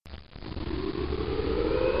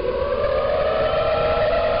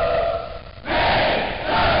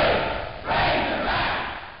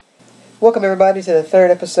Welcome, everybody, to the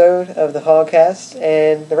third episode of the Hogcast.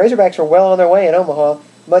 And the Razorbacks are well on their way in Omaha.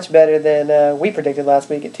 Much better than we predicted last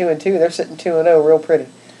week at 2-2. They're sitting 2-0 real pretty.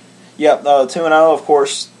 Yep, 2-0, of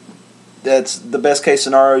course. That's the best case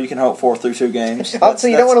scenario you can hope for through two games. So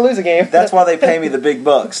you don't want to lose a game. That's why they pay me the big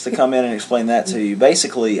bucks to come in and explain that to you.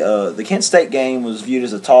 Basically, the Kent State game was viewed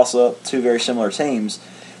as a toss-up, two very similar teams.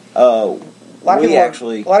 A lot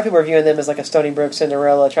of people are viewing them as like a Stony Brook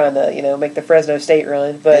Cinderella trying to, make the Fresno State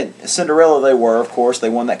run. But and Cinderella they were, of course. They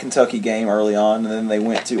won that Kentucky game early on, and then they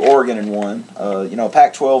went to Oregon and won.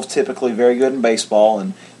 Pac-12 is typically very good in baseball,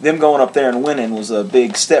 and them going up there and winning was a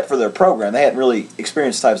big step for their program. They hadn't really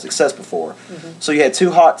experienced type of success before. Mm-hmm. So you had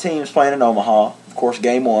two hot teams playing in Omaha. Of course,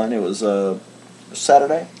 game one, it was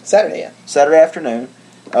Saturday? Saturday, yeah. Saturday afternoon.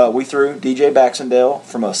 We threw DJ Baxendale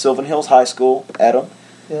from Sylvan Hills High School at them.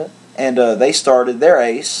 Yeah. And they started their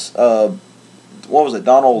ace. What was it?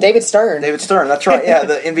 David Stern. David Stern. That's right. Yeah,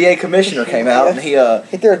 the NBA commissioner came out and he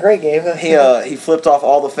threw a great game. he flipped off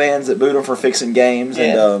all the fans that booed him for fixing games.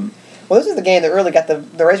 Yeah. And well, this is the game that really got the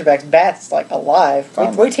Razorbacks bats alive.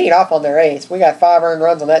 We teed off on their ace. We got 5 earned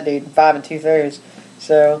runs on that dude, 5 2/3.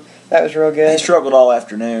 So that was real good. He struggled all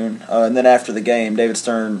afternoon, and then after the game, David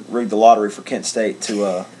Stern rigged the lottery for Kent State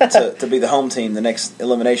to be the home team the next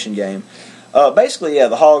elimination game. Basically,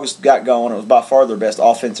 the Hogs got going. It was by far their best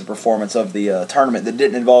offensive performance of the tournament that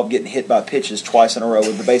didn't involve getting hit by pitches twice in a row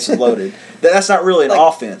with the bases loaded. That's not really an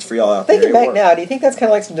offense for y'all out there. Thinking back now, do you think that's kind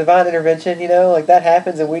of like some divine intervention, like that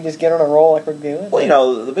happens and we just get on a roll like we're doing?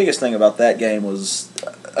 Well, the biggest thing about that game was,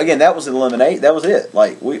 again, that was eliminate. That was it.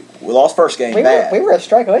 Like, we lost first game bad. We were a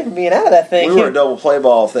strike away from being out of that thing. We were a double play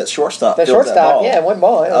ball if that shortstop filled that ball. Yeah, one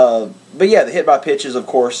ball. Yeah. But yeah, the hit by pitches, of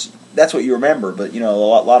course, that's what you remember, but a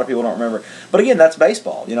lot of people don't remember. But again, that's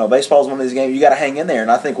baseball. Baseball is one of these games you got to hang in there, and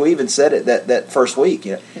I think we even said it that first week.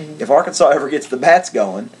 If Arkansas ever gets the bats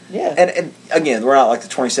going, and again, we're not like the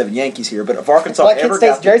 27 Yankees here, but if Arkansas like ever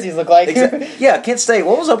Kent State's jerseys look like, Kent State.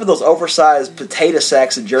 What was up with those oversized potato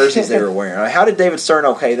sacks of jerseys they were wearing? How did David Stern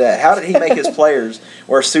okay that? How did he make his players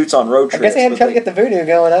wear suits on road trips? I guess they had to try to get the voodoo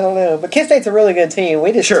going. I don't know, but Kent State's a really good team.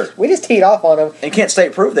 We just teed off on them, and Kent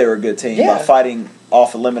State proved they were a good team by fighting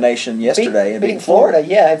off elimination yesterday and beating Florida.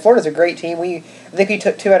 Yeah, and Florida's a great team. I think we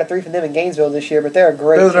took 2 out of 3 from them in Gainesville this year, but they're a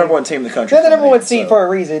great team. They're the number one team in the country. They're the number one seed for a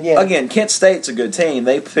reason, yeah. Again, Kent State's a good team.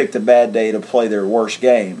 They picked a bad day to play their worst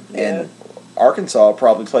game, and Arkansas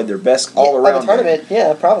probably played their best all-around the tournament,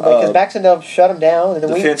 game. Probably, because Baxendale shut them down. And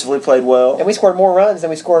then defensively played well. And we scored more runs than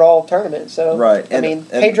we scored all tournament. So, right.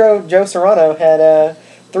 Pedro Joe Serrano had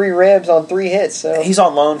 3 ribs on 3 hits. So he's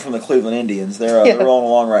on loan from the Cleveland Indians. They're rolling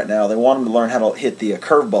along right now. They want him to learn how to hit the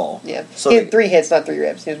curveball. Yeah, so he had 3 hits, not 3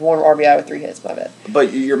 ribs. He was 1 RBI with 3 hits. My bad.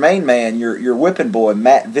 But your main man, your whipping boy,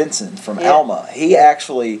 Matt Vinson from Alma, he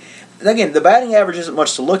actually. Again, the batting average isn't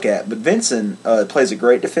much to look at, but Vinson plays a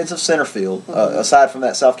great defensive center field. Aside from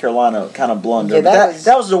that South Carolina kind of blunder,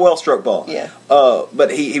 that was a well-struck ball. Yeah.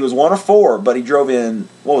 But he was 1 of 4, but he drove in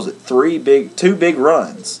 2 big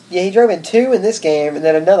runs. Yeah, he drove in 2 in this game, and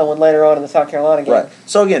then another one later on in the South Carolina game. Right.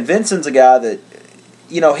 So again, Vinson's a guy that,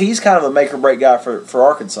 he's kind of a make or break guy for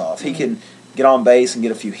Arkansas. If he can get on base and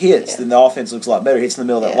get a few hits, then the offense looks a lot better. He hits in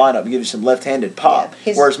the middle of that lineup and gives you some left-handed pop.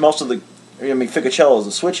 Yeah. Whereas most of the Ficacello is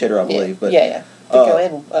a switch hitter, I believe. But Fico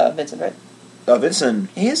and Vinson, right? Vinson,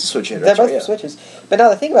 he is a switch hitter. They're both switches. But now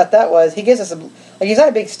the thing about that was he gives us he's not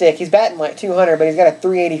a big stick. He's batting like 200, but he's got a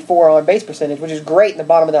 384 on base percentage, which is great in the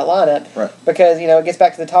bottom of that lineup. Right. Because it gets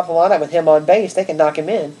back to the top of the lineup with him on base, they can knock him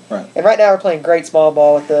in. Right. And right now we're playing great small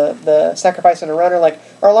ball with the sacrifice and a runner. Like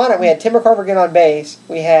our lineup, we had Tim McCarver get on base.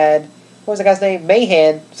 We had. What was the guy's name?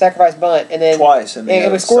 Mahan, sacrifice bunt, and then twice in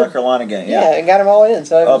the South Carolina game. Yeah, and got them all in.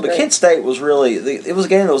 So, but Kent State was really it was a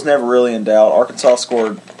game that was never really in doubt. Arkansas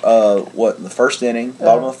scored in the first inning,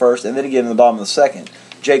 bottom of the first, and then again in the bottom of the second.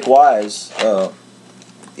 Jake Wise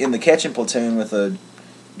in the catching platoon with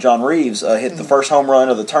John Reeves hit the first home run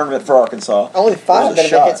of the tournament for Arkansas. Only 5 that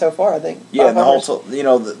have been hit so far, I think. Yeah, and the whole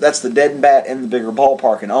that's the dead and bat in the bigger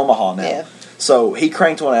ballpark in Omaha now. Yeah. So he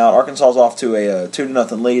cranked one out. Arkansas's off to a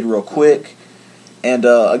 2-0 lead real quick. And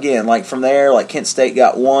again, from there, Kent State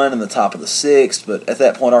got 1 in the top of the 6th, but at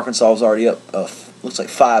that point Arkansas was already up, looks like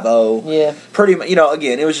 5-0. Yeah. Pretty much,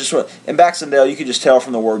 again, it was just, and Baxendale, you could just tell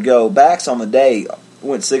from the word go. Bax on the day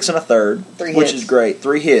went 6 1/3, which is great.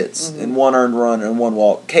 3 hits and 1 earned run and 1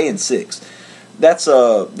 walk, K and 6. That's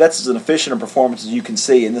as an efficient a performance as you can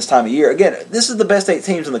see in this time of year. Again, this is the best 8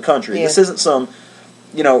 teams in the country. Yeah. This isn't some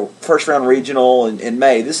first round regional in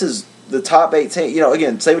May. This is the top 8 teams.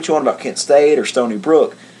 Again, say what you want about Kent State or Stony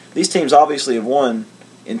Brook. These teams obviously have won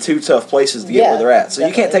in 2 tough places to get where they're at. So definitely.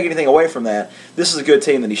 You can't take anything away from that. This is a good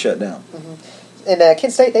team that he shut down. Mm-hmm.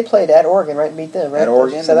 Kent State, they played at Oregon, right, and beat them, right? At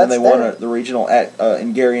Oregon, so and then they won the regional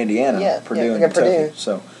in Gary, Indiana. Purdue and Kentucky. Purdue.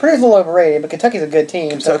 So Purdue's a little overrated, but Kentucky's a good team.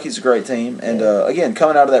 Kentucky's a great team, and again,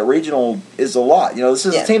 coming out of that regional is a lot. This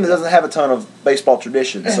is a team that doesn't have a ton of baseball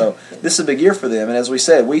tradition, so this is a big year for them. And as we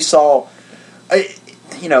said, we saw,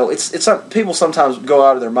 it's people sometimes go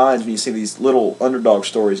out of their minds when you see these little underdog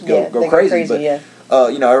stories go crazy.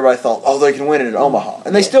 But everybody thought, they can win it at Omaha,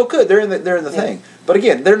 and they still could. They're in the thing. But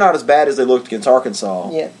again, they're not as bad as they looked against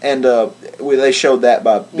Arkansas, and they showed that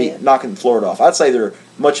by knocking Florida off. I'd say they're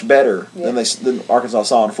much better than Arkansas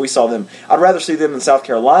saw. And if we saw them, I'd rather see them than South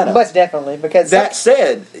Carolina. Most definitely, because that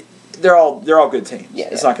said, they're all good teams.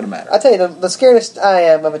 It's not going to matter. I'll tell you, the scariest I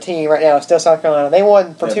am of a team right now is still South Carolina. They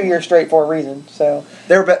won for 2 years straight for a reason. So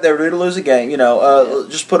they were due to lose a game.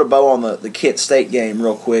 Just put a bow on the Kent State game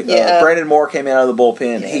real quick. Brandon Moore came out of the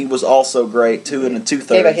bullpen. He was also great. 2 2/3.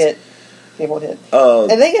 Gave a hit. Gave one hit.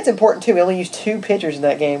 And I think it's important too. We only used 2 pitchers in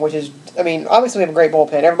that game, which is, obviously we have a great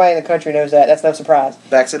bullpen. Everybody in the country knows that. That's no surprise.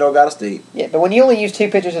 Baxendale got us deep. Yeah, but when you only use 2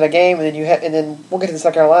 pitchers in a game, and then we'll get to the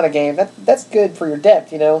South Carolina game. That's good for your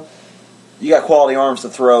depth, You got quality arms to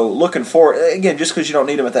throw. Looking for again, just because you don't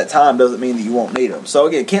need them at that time doesn't mean that you won't need them. So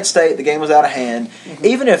again, Kent State, the game was out of hand. Mm-hmm.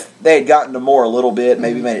 Even if they had gotten to Moore a little bit,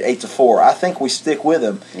 maybe made it 8-4, I think we stick with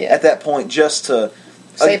them at that point just to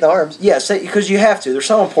save the arms. Yeah, because you have to. They're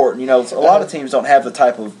so important. A lot of teams don't have the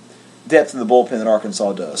type of depth in the bullpen that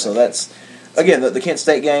Arkansas does. So that's again the Kent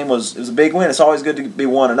State game was a big win. It's always good to be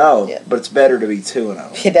 1-0, but it's better to be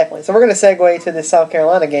 2-0. Yeah, definitely. So we're going to segue to the South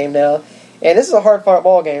Carolina game now. And this is a hard-fought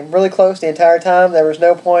ball game, really close the entire time. There was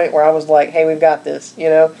no point where I was like, "Hey, we've got this,"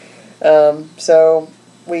 So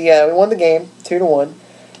we won the game 2-1.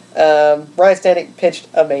 Ryan Stanek pitched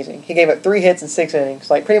amazing. He gave up 3 hits in 6 innings,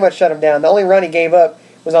 pretty much shut him down. The only run he gave up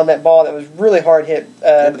was on that ball that was really hard hit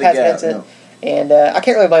past Vincent, and I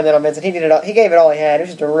can't really blame that on Vincent. He did it all. He gave it all he had. It was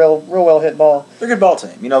just a real well hit ball. They're a good ball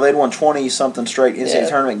team. They'd won 20-something straight NCAA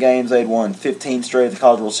tournament games. They'd won 15 straight at the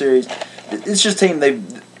College World Series. It's just a team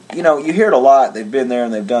you hear it a lot. They've been there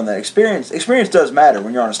and they've done that. Experience does matter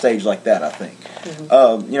when you're on a stage like that, I think.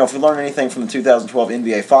 Mm-hmm. If we learn anything from the 2012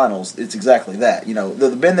 NBA Finals, it's exactly that.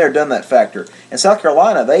 They've been there, done that factor. And South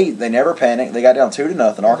Carolina, they never panicked. They got down 2-0.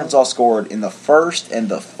 Mm-hmm. Arkansas scored in the first and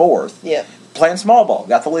the fourth. Yeah. Playing small ball.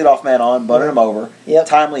 Got the leadoff man on, bunted him over. Yep.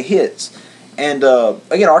 Timely hits. And,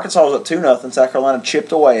 again, Arkansas was up 2-0. South Carolina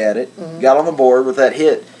chipped away at it. Mm-hmm. Got on the board with that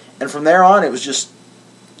hit. And from there on, it was just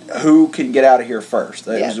who can get out of here first.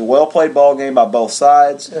 It was a well-played ball game by both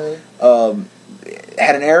sides. Mm-hmm.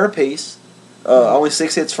 Had an error apiece. Only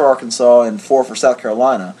 6 hits for Arkansas and 4 for South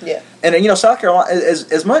Carolina. Yeah. And, South Carolina,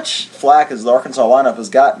 as much flack as the Arkansas lineup has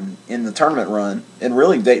gotten in the tournament run, and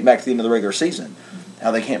really dating back to the end of the regular season,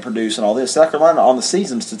 how they can't produce and all this, South Carolina on the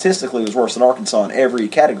season statistically was worse than Arkansas in every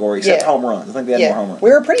category except home runs. I think they had more home runs. We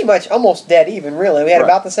were pretty much almost dead even, really. We had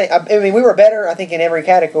about the same. We were better, I think, in every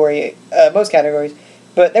category, most categories.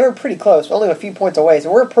 But they were pretty close, only a few points away.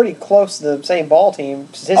 So we're pretty close to the same ball team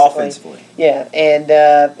statistically. Offensively. Yeah, and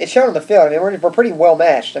it showed on the field. We're pretty well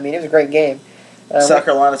matched. It was a great game. South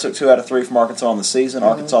Carolina took 2 out of 3 from Arkansas in the season. Mm-hmm.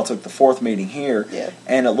 Arkansas took the 4th meeting here. Yeah.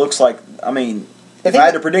 And it looks like, if I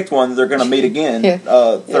had to predict one, they're going to meet again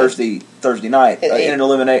Thursday night in an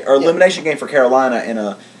elimination game for Carolina in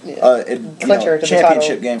a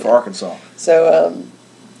championship game for Arkansas. So,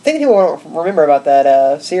 I think people don't remember about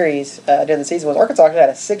that series during the season was Arkansas actually had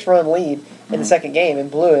a 6-run lead in the second game and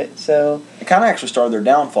blew it. So it kind of actually started their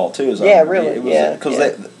downfall too. Really.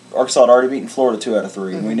 Because Arkansas had already beaten Florida 2 out of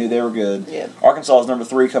 3, and we knew they were good. Yeah. Arkansas is number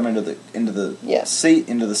 3 coming into the season.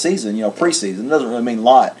 Preseason. It doesn't really mean a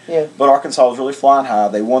lot. Yeah. But Arkansas was really flying high.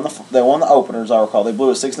 They won the opener, as I recall. They blew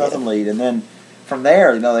a 6-0 lead, and then from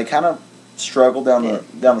there, they kind of struggled down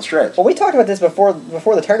the stretch. Well, we talked about this before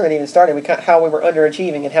the tournament even started. How we were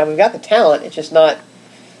underachieving and how we've got the talent. It's just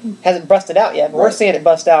hasn't busted out yet. But we're seeing it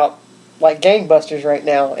bust out like gangbusters right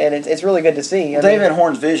now, and it's really good to see. Dave Van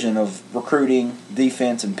Horn's vision of recruiting,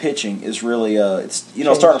 defense, and pitching is really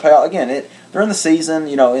starting to pay out. Again, during the season,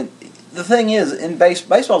 the thing is, in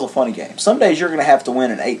baseball's a funny game. Some days you're going to have to win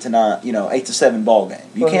an 8-7 ball game.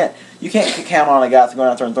 You can't count on a guy to go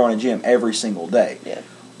out there and throw in a gym every single day. Yeah.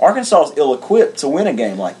 Arkansas is ill-equipped to win a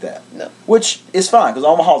game like that. No. Which is fine, because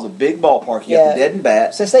Omaha's a big ballpark. You have the dead and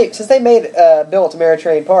bat. Since they made Bill to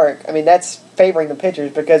Ameritrade Park, that's favoring the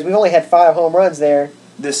pitchers because we only had 5 home runs there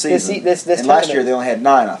this season. This and last year they only had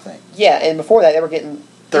 9, I think. Yeah, and before that they were getting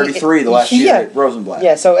 33 the last year at Rosenblatt.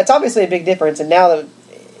 Yeah, so it's obviously a big difference. And now that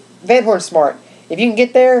Van Horn's smart. If you can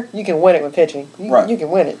get there, you can win it with pitching. You can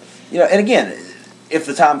win it. And again, if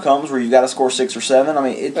the time comes where you've got to score 6 or 7,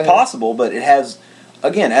 it's possible, but it has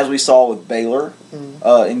again, as we saw with Baylor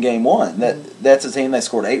in Game 1, that's a team that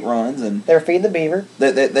scored 8 runs, and they were feeding the Beaver.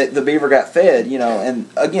 The Beaver got fed, and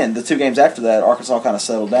again, the 2 games after that, Arkansas kind of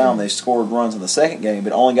settled down. They scored runs in the second game,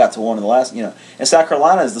 but only got to 1 in the last. And South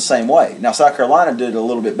Carolina is the same way. Now, South Carolina did a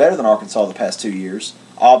little bit better than Arkansas the past 2 years,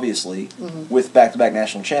 obviously, with back-to-back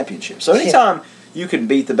national championships. So anytime you can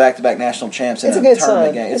beat the back-to-back national champs in a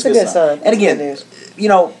tournament game, it's a good sign. And again, you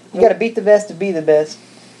got to beat the best to be the best.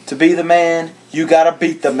 To be the man, you got to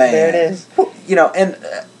beat the man. There it is. And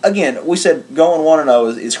again, we said going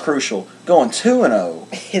 1-0 is crucial. Going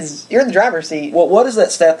 2-0 you're in the driver's seat. Well, what is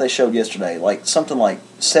that stat they showed yesterday? Something like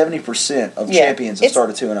 70% of champions have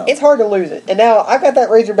started 2-0. It's hard to lose it. And now I've got that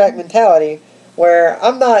Razorback mentality where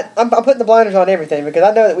I'm putting the blinders on everything because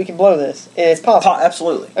I know that we can blow this. And it's possible.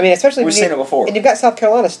 Absolutely. I mean, especially we've seen it before. And you've got South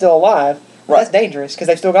Carolina still alive. Well, right. That's dangerous because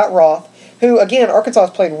they've still got Roth, who again Arkansas has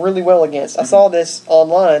played really well against. I saw this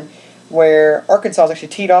online where Arkansas has actually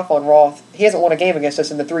teed off on Roth. He hasn't won a game against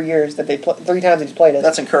us in the 3 years that 3 times he's played us.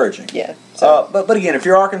 That's encouraging. Yeah. So. But again, if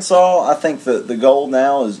you're Arkansas, I think the goal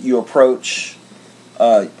now is you approach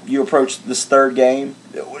this third game.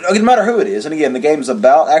 No matter who it is, and again, the game is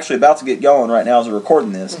about to get going right now as we're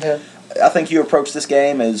recording this. Okay. I think you approach this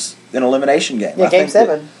game as an elimination game. Yeah, Game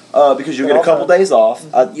 7. Because you get a couple days off.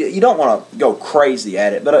 You don't want to go crazy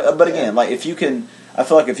at it, but again, if you can. I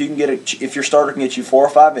feel like if your starter can get you 4 or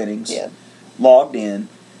 5 innings logged in,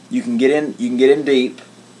 you can get in deep,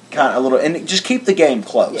 kind of a little, and just keep the game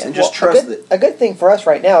close and just trust that. A good thing for us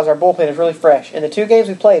right now is our bullpen is really fresh. In the 2 games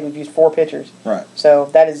we've played, we've used 4 pitchers. Right. So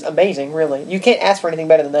that is amazing, really. You can't ask for anything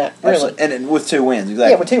better than that, really. Absolutely. And with 2 wins,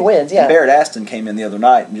 exactly. Yeah, with 2 wins, yeah. And Barrett Aston came in the other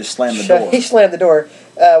night and just slammed the door. He slammed the door.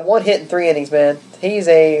 1 hit in 3 innings, man. He's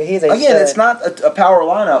a again. stud. It's not a power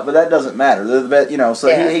lineup, but that doesn't matter.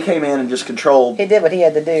 So he came in and just controlled. He did what he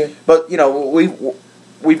had to do. But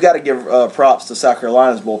we've got to give props to South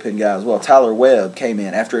Carolina's bullpen guy as well. Tyler Webb came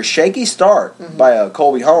in after a shaky start by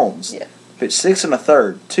Colby Holmes. Yeah. Pitched 6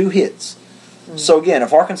 1/3, 2 hits. Mm-hmm. So again,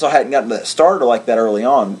 if Arkansas hadn't gotten that starter like that early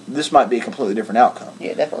on, this might be a completely different outcome.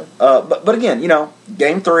 Yeah, definitely. But again,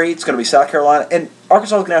 Game 3, it's going to be South Carolina, and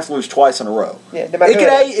Arkansas is going to have to lose twice in a row. Yeah,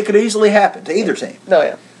 it could easily happen to either team. No,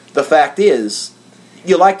 yeah. The fact is,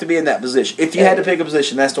 you like to be in that position. If you had to pick a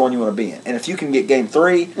position, that's the one you want to be in. And if you can get Game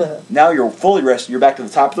 3, now you're fully rested. You're back to the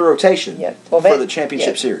top of the rotation for the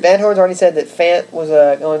championship series. Van Horn's already said that Fant was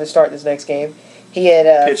going to start this next game. He had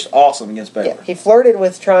pitched awesome against Baylor. Yeah, he flirted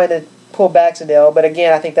with trying to pull Baxendale, but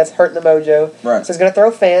again, I think that's hurting the mojo. Right. So he's going to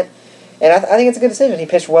throw Fant. And I think it's a good decision. He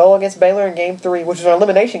pitched well against Baylor in Game 3, which was an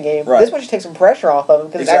elimination game. Right. This one should take some pressure off of him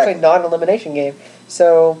because it's actually not an elimination game.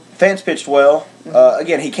 So Fant's pitched well.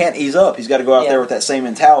 Again, he can't ease up. He's got to go out there with that same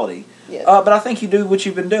mentality. Yeah. But I think you do what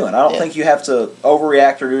you've been doing. I don't think you have to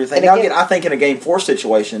overreact or do anything. Now, again, I think in a Game 4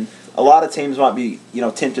 situation, a lot of teams might be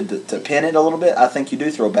tempted to pin it a little bit. I think you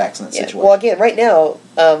do throw backs in that situation. Well, again, right now,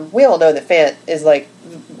 we all know that Fant is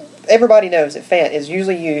everybody knows that Fant is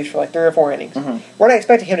usually used for 3 or 4 innings. Mm-hmm. We're not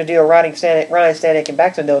expecting him to do a Ryan Stanek and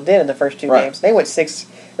Baxendale did in the first 2 games. They went 6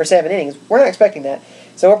 or 7 innings. We're not expecting that.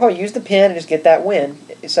 So we'll probably use the pen and just get that win.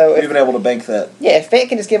 So you've been able to bank that. Yeah, if Fant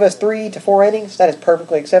can just give us 3 to 4 innings, that is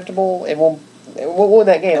perfectly acceptable, and we'll win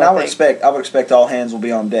that game. And I would expect all hands will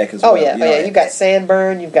be on deck as well. Oh yeah, You've got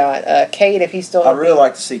Sandburn, you've got Cade if he's still. I'd really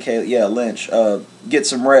like to see Cade, Lynch, get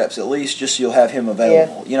some reps at least, just so you'll have him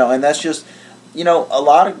available. Yeah. And that's just. A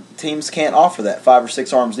lot of teams can't offer that 5 or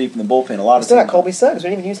 6 arms deep in the bullpen. A lot of still got Colby Suggs. We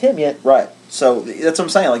didn't even use him yet. Right. So that's what I'm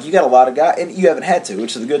saying. You got a lot of guys, and you haven't had to,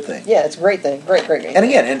 which is a good thing. Yeah, it's a great thing. Great game. And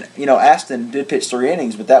again, Aston did pitch 3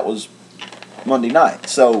 innings, but that was Monday night.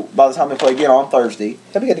 So by the time they play again on Thursday,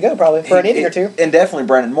 he'll be good to go probably for an inning or 2. And definitely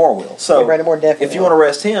Brandon Moore will. So Brandon Moore definitely. If you want to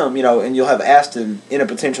rest him, and you'll have Aston in a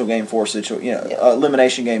potential Game 4 situation,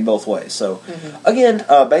 elimination game both ways. So again,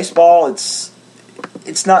 baseball,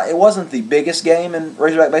 it wasn't the biggest game in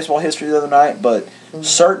Razorback baseball history the other night, but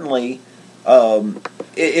certainly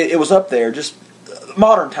it was up there. Just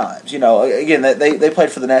modern times, Again, they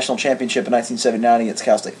played for the national championship in 1979 against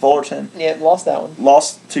Cal State Fullerton. Yeah, lost that one.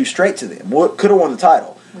 Lost 2 straight to them. Could have won the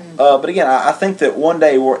title. But again, I think that one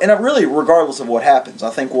day really regardless of what happens, I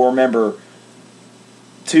think we'll remember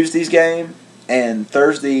Tuesday's game and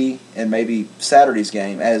Thursday and maybe Saturday's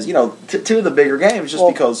game as, 2 of the bigger games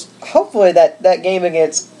because... Hopefully that game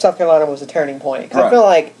against South Carolina was a turning point. Because I feel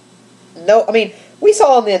like, we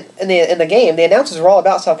saw in the game, the announcers were all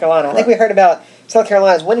about South Carolina. I think we heard about South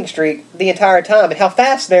Carolina's winning streak the entire time and how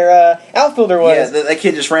fast their outfielder was. Yeah, that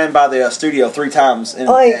kid just ran by the studio 3 times in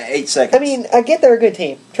 8 seconds. I get they're a good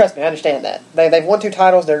team. Trust me, I understand that. They've won 2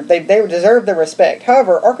 titles. They deserve their respect.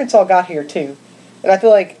 However, Arkansas got here too. And I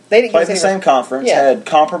feel like they didn't play the same conference, had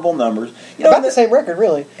comparable numbers. About the same record,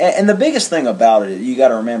 really. And the biggest thing about it, you got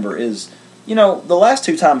to remember, is the last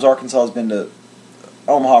two times Arkansas has been to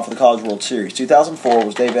Omaha for the College World Series. 2004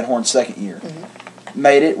 was Dave Van Horn's second year. Mm-hmm.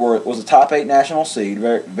 Made it where it was a top 8 national seed,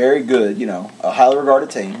 very, very good, a highly regarded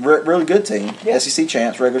team, really good team, SEC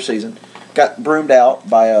champs, regular season. Got broomed out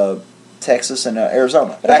by Texas and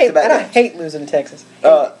Arizona. Back-to-back I hate losing to Texas.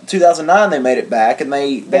 2009 they made it back, and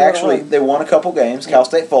they won a couple games. Cal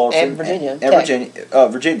State Fullerton and Virginia. Virginia. It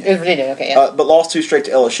was Virginia, okay, yeah. But lost 2 straight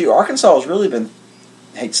to LSU. Arkansas has really been,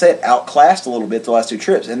 I hate to say it, outclassed a little bit the last 2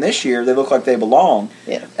 trips. And this year they look like they belong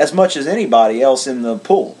as much as anybody else in the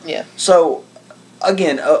pool. Yeah. So,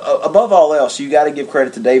 again, above all else, you got to give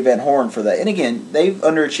credit to Dave Van Horn for that. And again, they've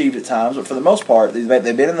underachieved at times, but for the most part, they've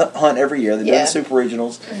been in the hunt every year. They've been in the Super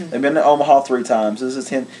Regionals. Mm-hmm. They've been to Omaha 3 times. This is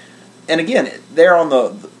 10. And again, they're on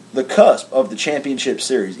the cusp of the championship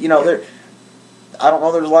series. I don't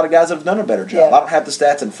know. There's a lot of guys that have done a better job. Yeah. I don't have the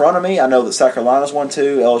stats in front of me. I know that South Carolina's won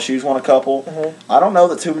 2, LSU's won a couple. Mm-hmm. I don't know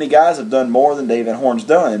that too many guys have done more than Dave Van Horn's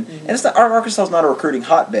done. Mm-hmm. And Arkansas's not a recruiting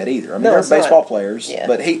hotbed either. I mean, they're baseball players,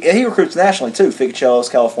 but he recruits nationally too.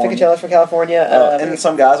 Ficachelos, California. Ficachelos for California, and then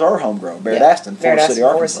some guys are homegrown. Barrett Aston, Forest City,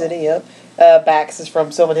 Arkansas. Forest City, yep. Bax is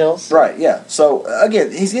from Sylvan Hills. Right. Yeah. So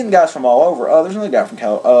again, he's getting guys from all over. There's another guy from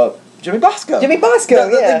Jimmy Bosco.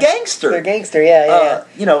 The gangster. The gangster, yeah.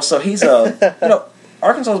 So he's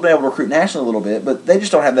Arkansas has been able to recruit nationally a little bit, but they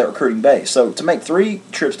just don't have that recruiting base. So to make 3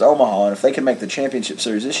 trips to Omaha, and if they can make the championship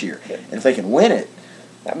series this year, and if they can win it,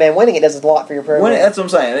 man, winning it does a lot for your program. That's what I'm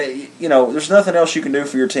saying. There's nothing else you can do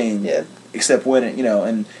for your team except win it.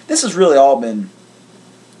 And this has really all been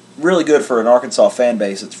really good for an Arkansas fan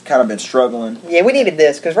base. It's kind of been struggling. Yeah, we needed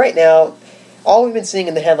this because right now, all we've been seeing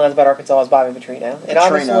in the headlines about Arkansas is Bobby Petrino. And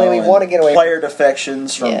obviously we want to get away player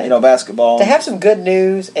defections from basketball. To have some good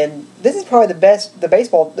news, and this is probably this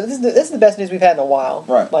is the best news we've had in a while.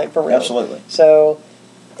 Right. Like, for real. Absolutely. So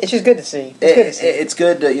it's just good to see. It's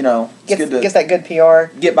good to, Gets that good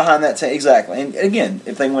PR. Get behind that team. Exactly. And again,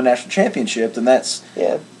 if they win national championship, then that's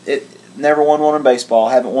it. Never won one in baseball,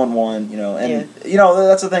 haven't won one, and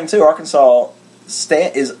that's the thing too. Arkansas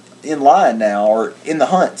is in line now, or in the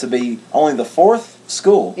hunt to be only the 4th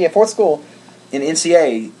school. Yeah, 4th school in the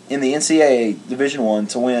NCAA Division I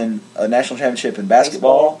to win a national championship in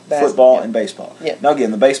basketball, football, and baseball. Yeah. Now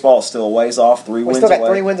again, the baseball is still a ways off. 3 wins away. We still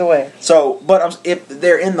got 3 wins away. So, but if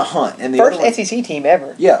they're in the hunt, and the first SEC team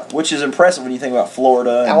ever. Yeah, which is impressive when you think about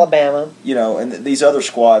Florida, and, Alabama, and these other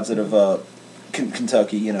squads that have.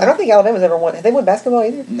 Kentucky, I don't think Alabama's ever won. Have they won basketball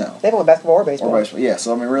either? No. They haven't won basketball or baseball. Yeah,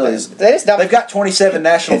 so I mean, really, they've got 27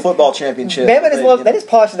 national football championships. Bama they just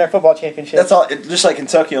polishing their football championships. That's all. Just like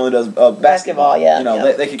Kentucky only does basketball.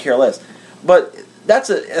 They could care less. But I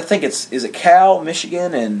think is it Cal,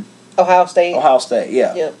 Michigan, and Ohio State? Ohio State,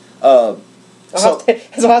 yeah. Has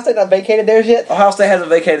Ohio State not vacated theirs yet? Ohio State hasn't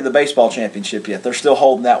vacated the baseball championship yet. They're still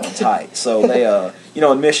holding that one tight. So they,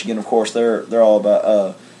 in Michigan, of course, they're all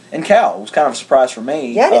about. And Cal was kind of a surprise for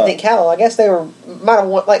me. Yeah, I didn't think Cal. I guess they might have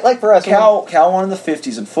won, like for us. Cal won in the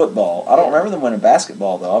 50s in football. I don't remember them winning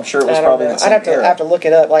basketball, though. I'm sure it was probably in that same era. I'd have to look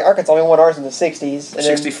it up. Like Arkansas, we won ours in the 60s. And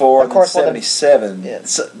 64, and 77.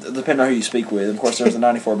 So, depending on who you speak with. And, of course, there was the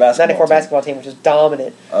 94 basketball team. Basketball team, which was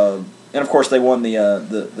dominant. And, of course, they won the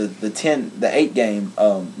 8-game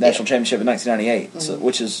national championship in 1998,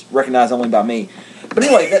 which is recognized only by me. But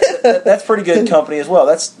anyway, that's pretty good company as well.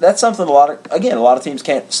 That's something a lot of teams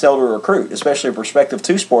can't sell to a recruit, especially a prospective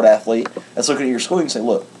 2-sport athlete that's looking at your school and say,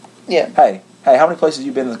 look, hey, how many places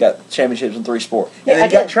you been that's got championships in 3 sports? And then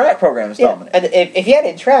you got track programs dominant. And if you had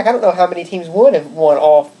in track, I don't know how many teams would have won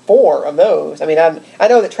all 4 of those. I mean, I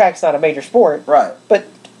know that track's not a major sport, right? But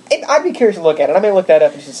I'd be curious to look at it. I may look that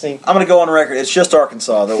up and just see. I'm going to go on record. It's just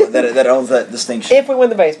Arkansas that owns that distinction. If we win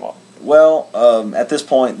the baseball. Well, at this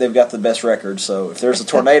point, they've got the best record. So if there's a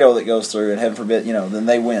tornado that goes through, and heaven forbid, then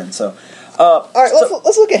they win. So, all right,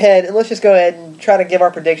 let's look ahead, and let's just go ahead and try to give our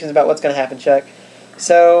predictions about what's going to happen, Chuck.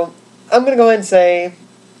 So I'm going to go ahead and say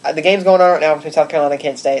the game's going on right now between South Carolina and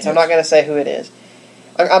Kent State. So I'm not going to say who it is.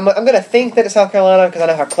 I'm going to think that it's South Carolina because I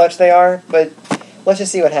know how clutch they are, but let's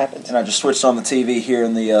just see what happens. And I just switched on the TV here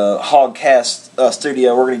in the Hogcast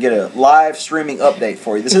studio. We're going to get a live streaming update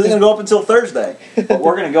for you. This isn't going to go up until Thursday, but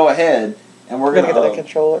we're going to go ahead and we're going to get to the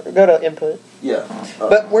controller. Go to input. Yeah.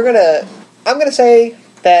 But I'm going to say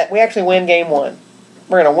that we actually win game 1.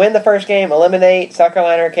 We're going to win the first game, eliminate South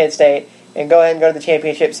Carolina or Kent State, and go ahead and go to the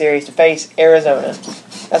championship series to face Arizona.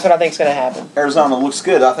 That's what I think is going to happen. Arizona looks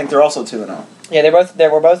good. I think they're also 2-0. Yeah,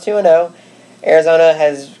 we're both 2-0. Arizona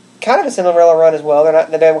has kind of a Cinderella run as well.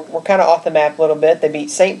 We're kind of off the map a little bit. They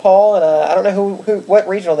beat St. Paul, and I don't know what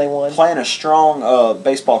regional they won. Playing a strong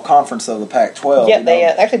baseball conference of the Pac-12. Yeah, they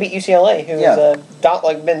actually beat UCLA,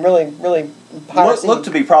 who's been really high. Looked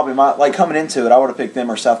to be probably coming into it. I would have picked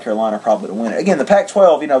them or South Carolina probably to win it. Again, the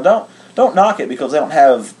Pac-12, don't knock it because they don't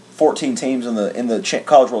have 14 teams in the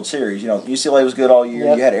College World Series. UCLA was good all year.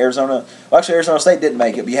 Yep. You had Arizona. Well, actually, Arizona State didn't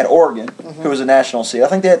make it, but you had Oregon, who was a national seed. I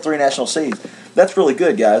think they had 3 national seeds. That's really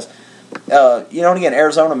good, guys. And again,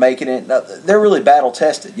 Arizona making it. They're really battle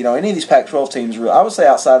tested. Any of these Pac-12 teams, I would say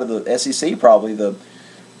outside of the SEC, probably the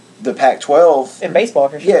Pac-12 in baseball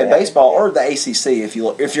for sure. Yeah, in baseball or the ACC if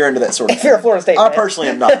you're into that sort of. If you're a Florida State, I personally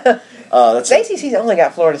am not. The ACC's only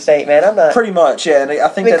got Florida State, man. I'm not pretty much. Yeah, and I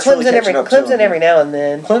think that's Clemson really catching up to Clemson them. every now and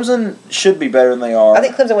then. Clemson should be better than they are. I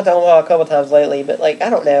think Clemson went to Omaha a couple times lately, but I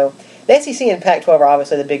don't know. The SEC and Pac-12 are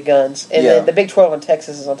obviously the big guns, and then the Big 12 in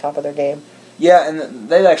Texas is on top of their game. Yeah, and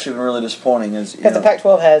they've actually been really disappointing. Because the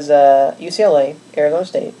Pac-12 has UCLA, Arizona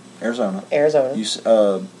State. Arizona.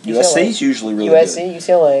 USC's usually really USC, good.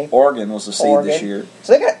 UCLA. Oregon was the seed this year.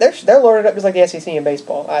 So they're loaded up just like the SEC in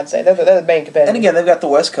baseball, I'd say. They're the main competitor. And again, they've got the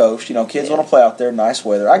West Coast. Kids want to play out there, nice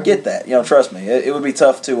weather. I get that. Trust me. It would be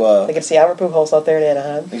tough to... they can see Albert Pujols out there in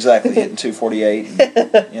Anaheim. Exactly, hitting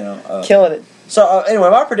 248. Killing it. So,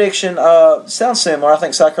 anyway, my prediction sounds similar. I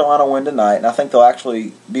think South Carolina will win tonight, and I think they'll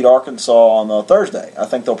actually beat Arkansas on Thursday. I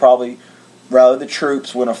think they'll probably rally the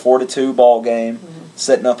troops, win a 4-2 ball game,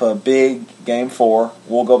 setting up a big Game 4.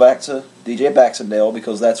 We'll go back to DJ Baxendale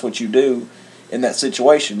because that's what you do in that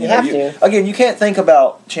situation. You have to. Again, you can't think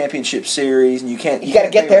about championship series, and you got to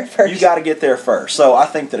get there first. You got to get there first. So I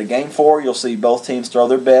think that a Game 4, you'll see both teams throw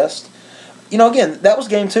their best. Again, that was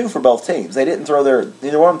Game 2 for both teams. They didn't throw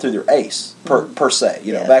neither one of them threw their ace per se.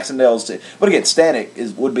 Baxendale's, but again,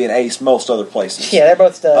 Stanek would be an ace most other places. Yeah, they're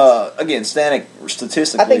both studs. Again, Stanek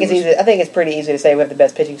statistically, I think it's easy. I think it's pretty easy to say we have the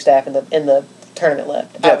best pitching staff in the tournament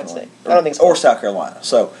left. Definitely. I would say. I don't think it's or South Carolina.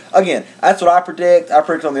 So again, that's what I predict. I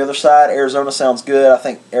predict on the other side, Arizona sounds good. I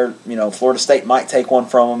think Florida State might take one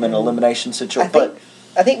from them in an elimination situation.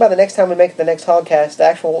 I think by the next time we make the next Hogcast, the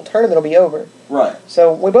actual tournament will be over. Right.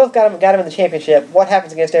 So we both got him in the championship. What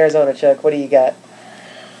happens against Arizona, Chuck? What do you got?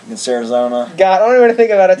 Against Arizona? God, I don't even want to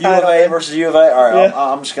think about a title. U of A versus U of A? All right,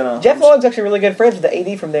 yeah. I'm just going to... Jeff Long's actually really good friends with the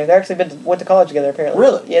AD from there. They actually went to college together, apparently.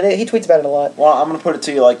 Really? Yeah, he tweets about it a lot. Well, I'm going to put it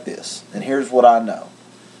to you like this, and here's what I know.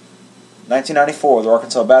 1994, the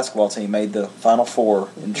Arkansas basketball team made the Final Four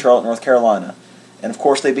in Charlotte, North Carolina. And, of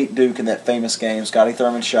course, they beat Duke in that famous game. Scotty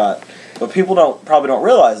Thurman shot. But people probably don't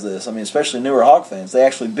realize this. I mean, especially newer Hog fans. They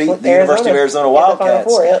actually beat the University of Arizona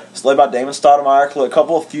Wildcats. It's led by Damon Stoudemire, a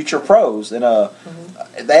couple of future pros. And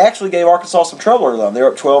they actually gave Arkansas some trouble early on. They were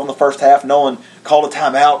up 12 in the first half. Nolan called a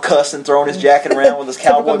timeout, cussing, throwing his jacket around with his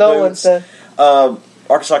cowboy boots.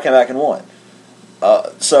 Arkansas came back and won.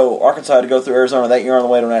 So Arkansas had to go through Arizona that year on the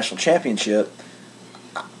way to a national championship.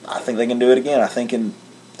 I think they can do it again. I think in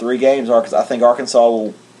 3 games, I think Arkansas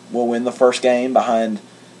will win the first game behind.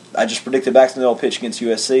 I just predicted Baxendale will pitch against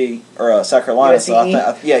USC or South Carolina. USC.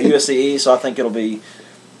 So USC. So I think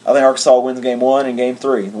Arkansas wins game 1 and game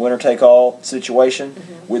 3. The winner take all situation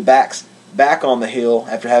with backs back on the hill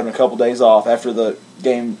after having a couple days off after the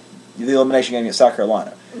elimination game against South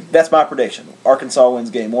Carolina. That's my prediction. Arkansas wins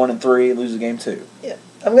game 1 and 3, loses game 2. Yeah,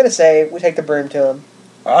 I'm going to say we take the broom to them.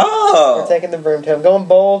 Oh, we're taking the broom to them. Going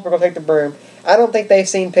bold, we're going to take the broom. I don't think they've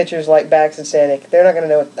seen pitchers like Bax and Stanek. They're not going to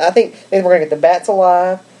know it. I think we're going to get the bats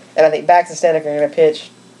alive, and I think Bax and Stanek are going to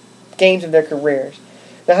pitch games of their careers.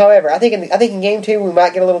 Now, however, I think in game 2 we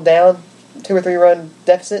might get a little down, 2 or 3 run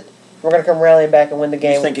deficit. We're going to come rallying back and win the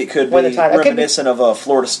game. You think it could be reminiscent of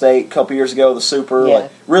Florida State a couple years ago, the Super? Yeah.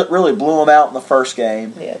 Really blew them out in the first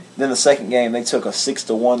game. Yeah. Then the second game, they took a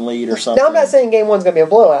 6-1 lead or something. Now, I'm not saying game 1's going to be a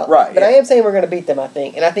blowout. Right. But I am saying we're going to beat them, I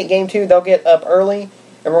think. And I think game 2, they'll get up early,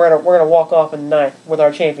 and we're going to walk off in the 9th with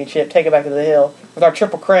our championship, take it back to the hill with our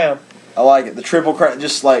triple crown. I like it. The triple crown,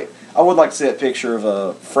 just like, I would like to see that picture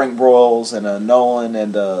of Frank Broyles and Nolan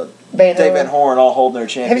and Dave Van Horn all holding their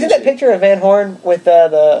championship. Have you seen that picture of Van Horn with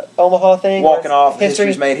the Omaha thing? Walking off,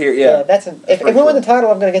 history's made here, yeah. If we win the title,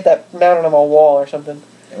 I'm going to get that mounted on my wall or something.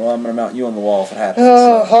 Well, I'm going to mount you on the wall if it happens.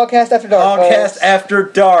 Oh, Hogcast After Dark, Hogcast After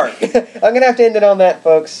Dark. I'm going to have to end it on that,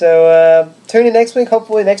 folks. So tune in next week.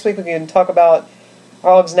 Hopefully next week we can talk about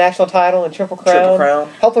Hogs' national title and Triple Crown.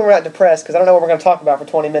 Hopefully we're not depressed, because I don't know what we're going to talk about for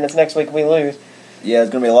 20 minutes next week if we lose. Yeah,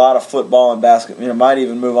 there's going to be a lot of football and basketball. Might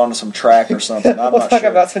even move on to some track or something. I'm not sure.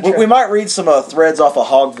 About some track. We might read some threads off of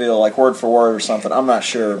Hogville, like word for word or something. I'm not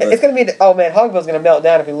sure. But it's going to be. Oh man, Hogville's going to melt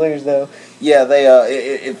down if we lose, though. Yeah,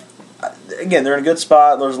 they. Again, they're in a good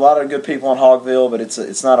spot. There's a lot of good people in Hogville, but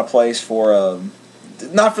it's not a place for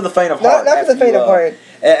not for the faint of heart. Not for the faint of heart.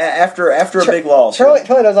 After a big loss. Charlie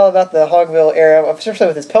knows all about the Hogville era, especially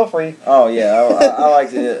with his pelfrey. Oh yeah, I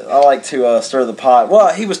like to stir the pot.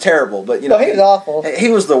 Well, he was terrible, but he was awful. He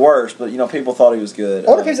was the worst, but people thought he was good. I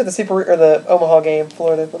wonder if he was at the Omaha game,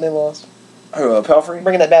 Florida, when they lost. Who, Pelfrey?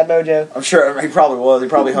 Bringing that bad mojo. I'm sure he probably was. He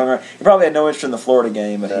probably hung around. He probably had no interest in the Florida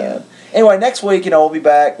game, but he had. Anyway, next week, we'll be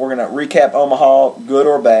back. We're going to recap Omaha, good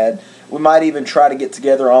or bad. We might even try to get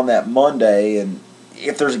together on that Monday, and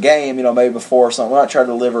if there's a game, maybe before or something, we're not trying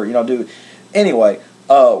to deliver, Anyway,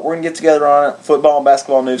 we're going to get together on it. Football and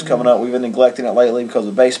basketball news coming up. We've been neglecting it lately because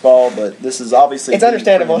of baseball, but this is obviously... It's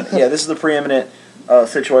understandable. Yeah, this is the preeminent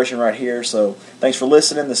situation right here. So thanks for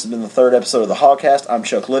listening. This has been the third episode of the Hogcast. I'm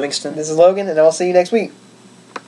Chuck Livingston. This is Logan, and I'll see you next week.